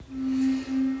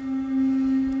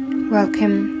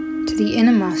Welcome to the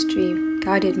Inner Mastery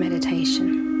Guided Meditation.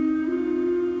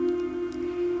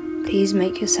 Please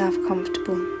make yourself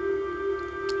comfortable,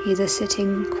 either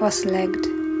sitting cross-legged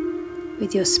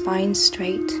with your spine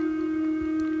straight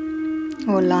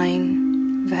or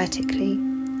lying vertically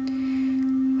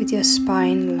with your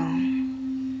spine long.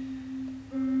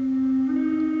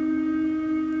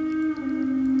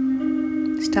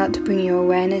 Start to bring your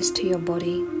awareness to your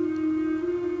body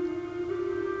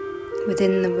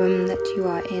within the room that you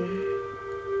are in,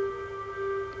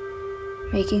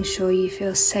 making sure you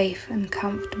feel safe and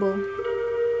comfortable.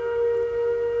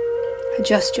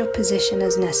 Adjust your position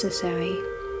as necessary.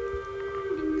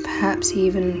 Perhaps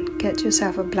even get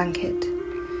yourself a blanket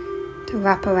to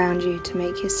wrap around you to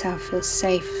make yourself feel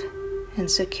safe and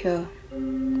secure.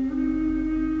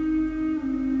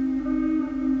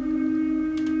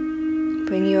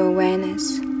 Bring your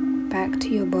awareness back to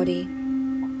your body.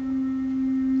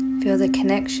 Feel the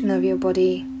connection of your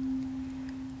body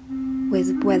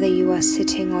with whether you are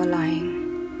sitting or lying.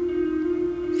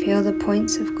 Feel the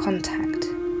points of contact,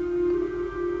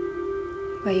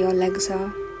 where your legs are,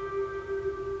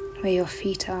 where your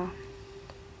feet are,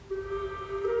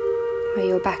 where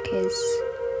your back is,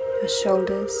 your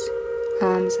shoulders,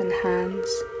 arms and hands.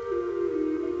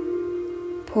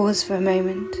 Pause for a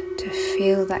moment to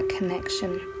feel that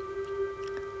connection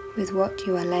with what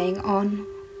you are laying on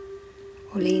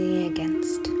or leaning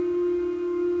against.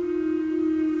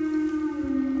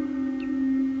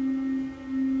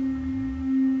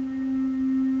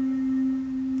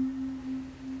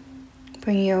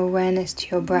 Bring your awareness to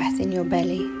your breath in your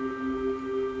belly.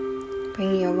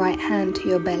 Bring your right hand to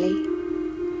your belly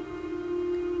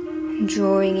and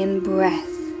drawing in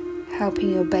breath,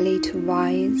 helping your belly to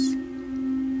rise.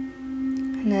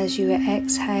 And as you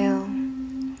exhale,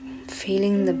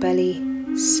 feeling the belly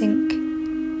sink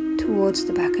towards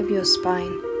the back of your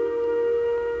spine.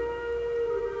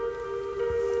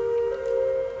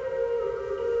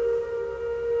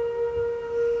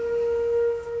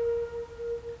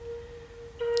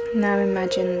 Now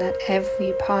imagine that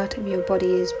every part of your body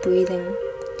is breathing,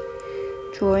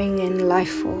 drawing in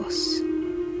life force.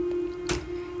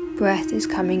 Breath is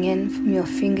coming in from your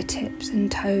fingertips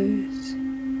and toes,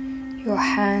 your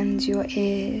hands, your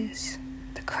ears,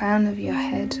 the crown of your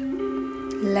head,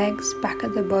 legs, back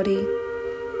of the body,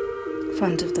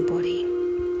 front of the body.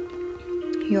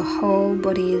 Your whole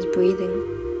body is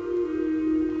breathing.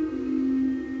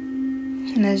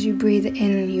 And as you breathe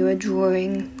in, you are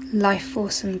drawing life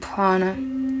force and prana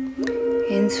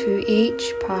in through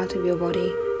each part of your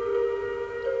body.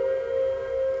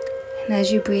 And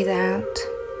as you breathe out,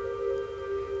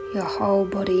 your whole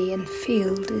body and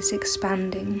field is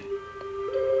expanding.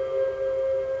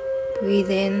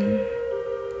 Breathe in,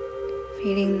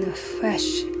 feeling the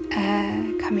fresh air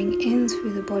coming in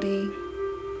through the body.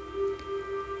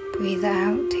 Breathe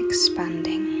out,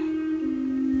 expanding.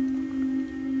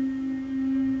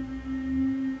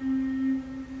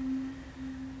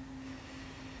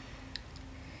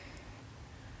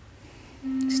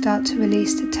 Start to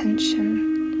release the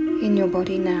tension in your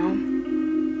body now.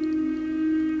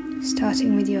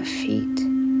 Starting with your feet,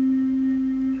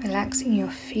 relaxing your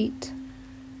feet,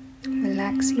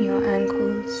 relaxing your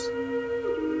ankles,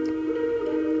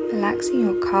 relaxing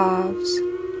your calves,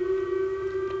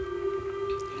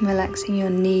 relaxing your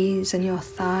knees and your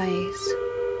thighs,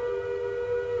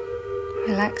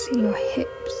 relaxing your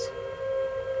hips,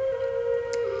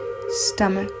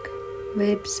 stomach,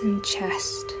 ribs and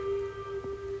chest,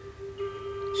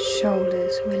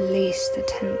 shoulders. Release the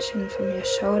tension from your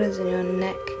shoulders and your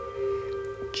neck,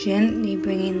 gently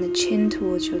bringing the chin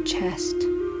towards your chest.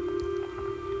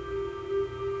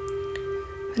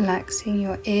 Relaxing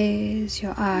your ears,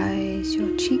 your eyes,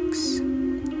 your cheeks,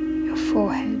 your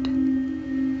forehead.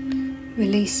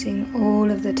 Releasing all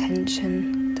of the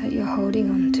tension that you're holding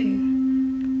on to.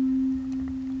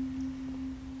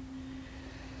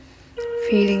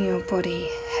 Feeling your body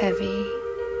heavy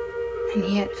and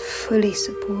yet fully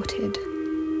supported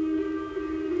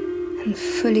and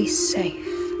fully safe.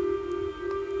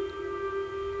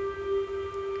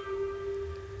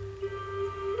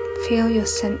 Feel your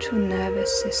central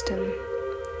nervous system,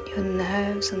 your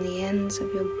nerves on the ends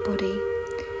of your body,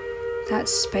 that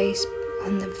space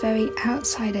on the very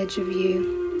outside edge of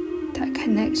you that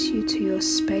connects you to your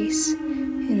space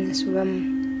in this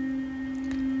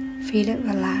room. Feel it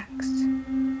relax.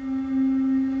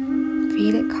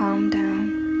 Feel it calm down.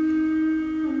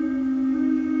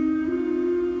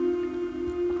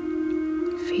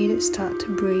 Feel it start to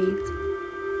breathe.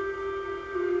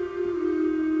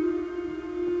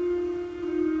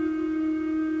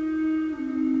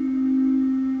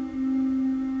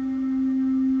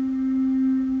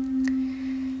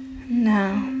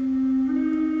 Now,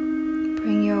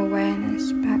 bring your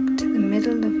awareness back to the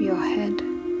middle of your head.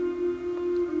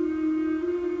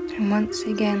 And once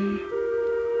again,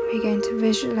 we're going to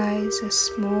visualize a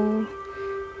small,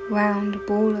 round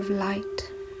ball of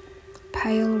light,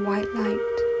 pale white light,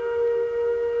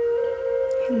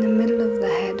 in the middle of the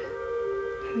head.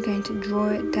 We're going to draw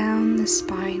it down the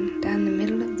spine, down the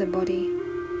middle of the body,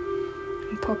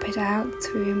 and pop it out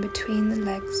through in between the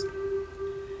legs,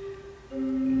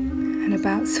 and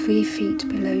about 3 feet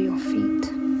below your feet.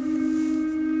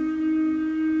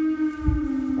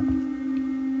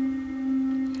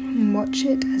 And watch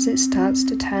it as it starts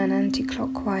to turn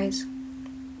anti-clockwise.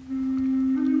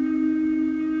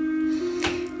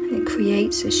 And it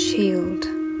creates a shield,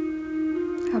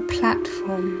 a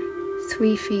platform,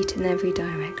 3 feet in every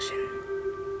direction.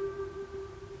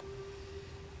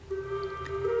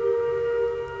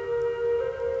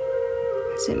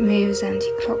 As it moves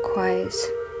anti-clockwise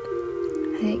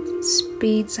and it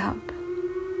speeds up,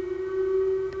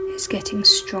 it's getting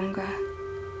stronger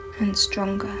and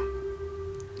stronger,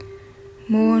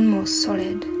 more and more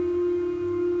solid.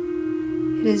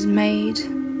 It is made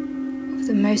of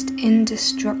the most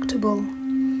indestructible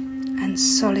and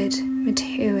solid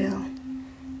material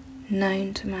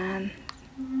known to man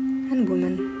and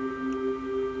woman.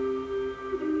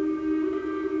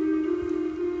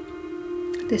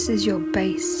 This is your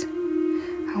base.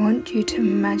 I want you to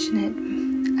imagine it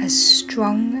as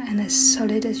strong and as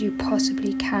solid as you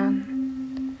possibly can.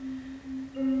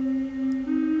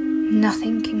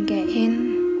 Nothing can get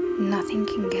in, nothing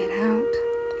can get out.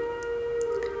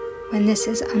 When this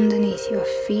is underneath your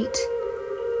feet,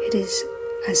 it is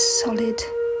as solid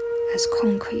as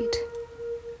concrete.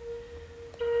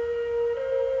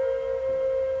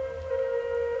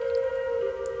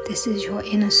 This is your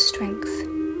inner strength.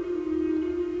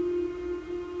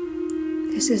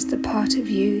 This is the part of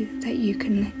you that you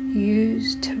can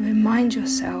use to remind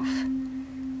yourself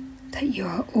that you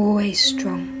are always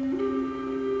strong.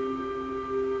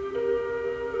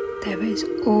 There is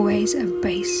always a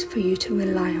base for you to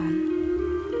rely on.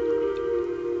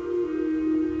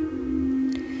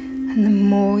 And the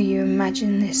more you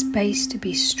imagine this base to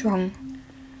be strong,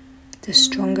 the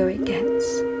stronger it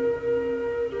gets.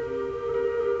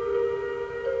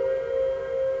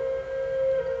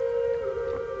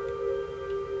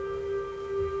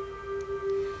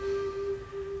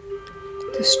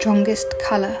 The strongest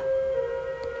colour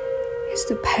is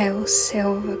the pale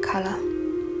silver colour.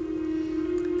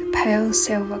 The pale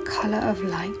silver colour of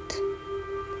light.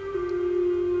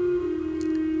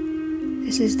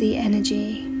 This is the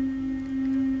energy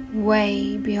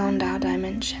way beyond our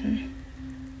dimension.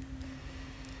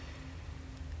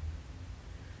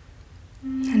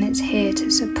 And it's here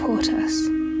to support us,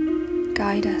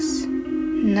 guide us,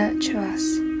 nurture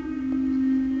us,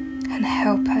 and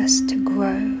help us to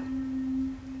grow.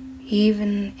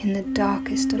 Even in the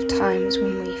darkest of times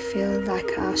when we feel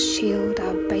like our shield,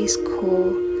 our base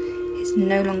core is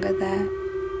no longer there,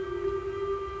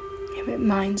 it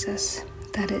reminds us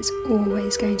that it's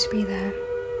always going to be there.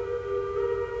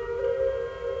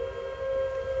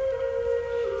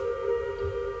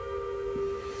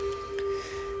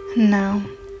 And now,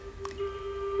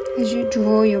 as you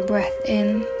draw your breath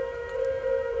in,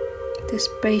 this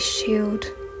base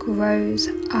shield grows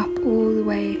up all the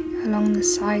way along the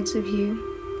sides of you,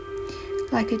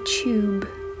 like a tube,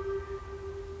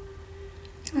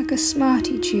 like a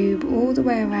Smartie tube all the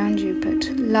way around you, but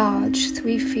large,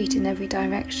 3 feet in every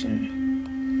direction,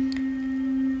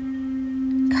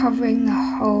 covering the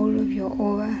whole of your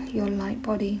aura, your light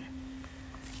body.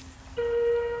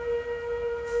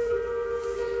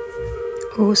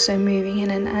 Also moving in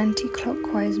an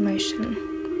anti-clockwise motion,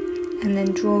 and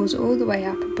then draws all the way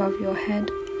up above your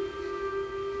head,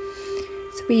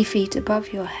 3 feet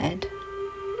above your head.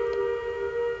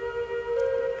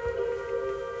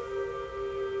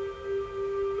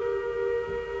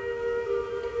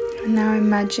 And now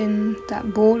imagine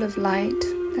that ball of light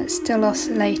that's still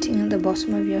oscillating at the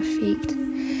bottom of your feet.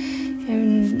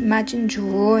 And imagine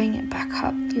drawing it back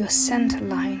up your center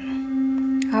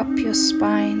line, up your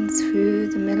spine, through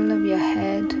the middle of your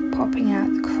head, popping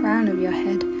out the crown of your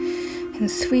head, and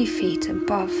 3 feet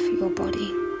above your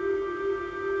body.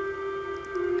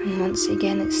 And once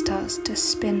again it starts to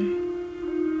spin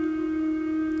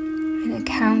in a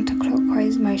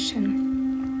counterclockwise motion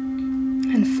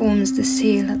and forms the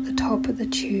seal at the top of the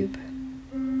tube.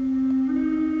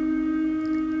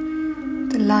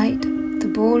 The light,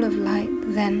 the ball of light,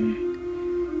 then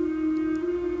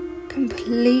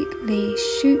completely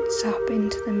shoots up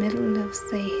into the middle of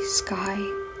the sky,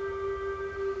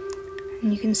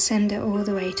 and you can send it all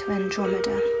the way to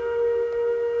Andromeda.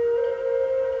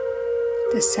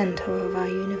 the center of our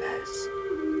universe.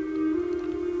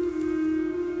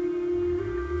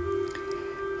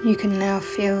 You can now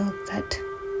feel that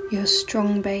your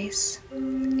strong base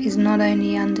is not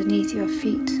only underneath your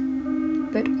feet,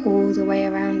 but all the way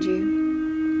around you,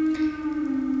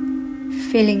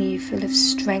 filling you full of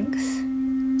strength,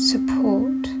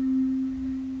 support,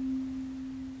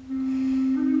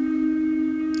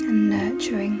 and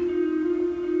nurturing.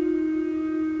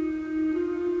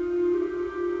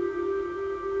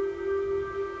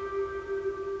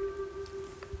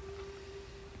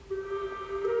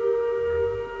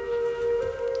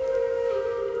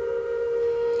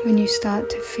 When you start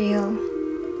to feel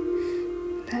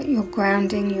that you're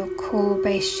grounding, your core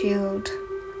base shield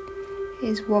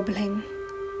is wobbling,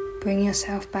 bring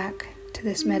yourself back to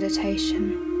this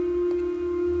meditation.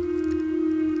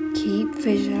 Keep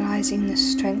visualizing the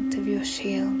strength of your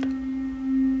shield.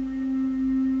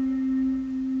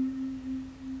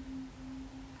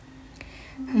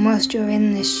 And whilst you're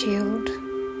in this shield,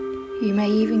 you may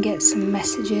even get some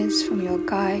messages from your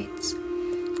guides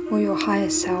or your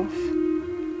higher self.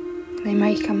 They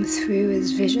may come through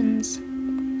as visions,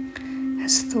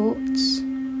 as thoughts,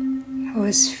 or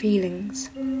as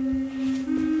feelings.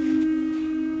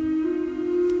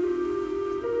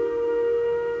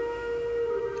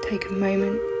 Take a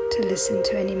moment to listen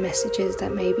to any messages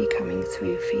that may be coming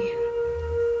through for you.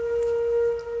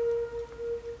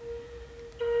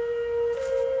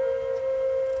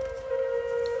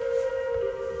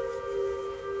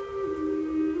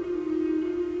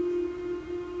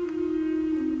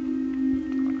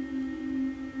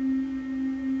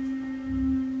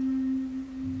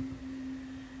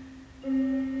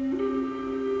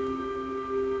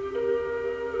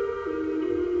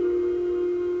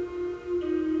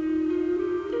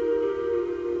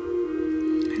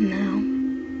 And now,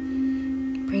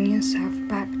 bring yourself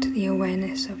back to the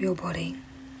awareness of your body.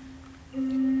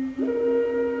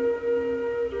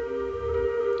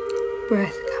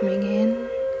 Breath coming in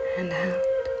and out,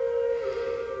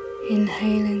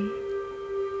 inhaling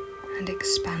and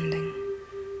expanding.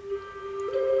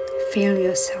 Feel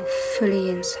yourself fully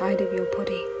inside of your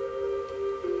body.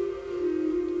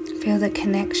 Feel the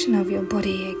connection of your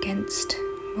body against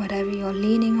whatever you're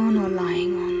leaning on or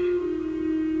lying on.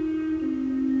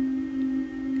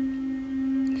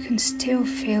 You can still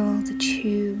feel the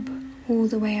tube all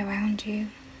the way around you.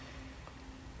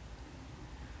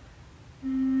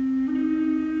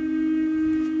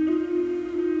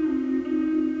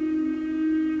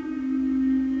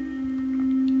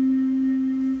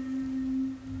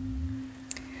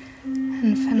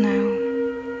 And for now,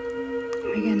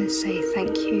 we're going to say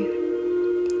thank you.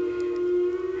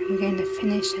 And we're going to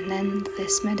finish and end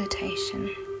this meditation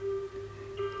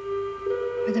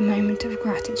with a moment of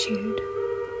gratitude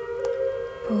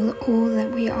for all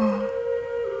that we are,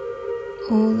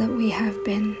 all that we have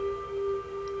been,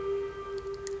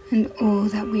 and all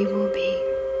that we will be.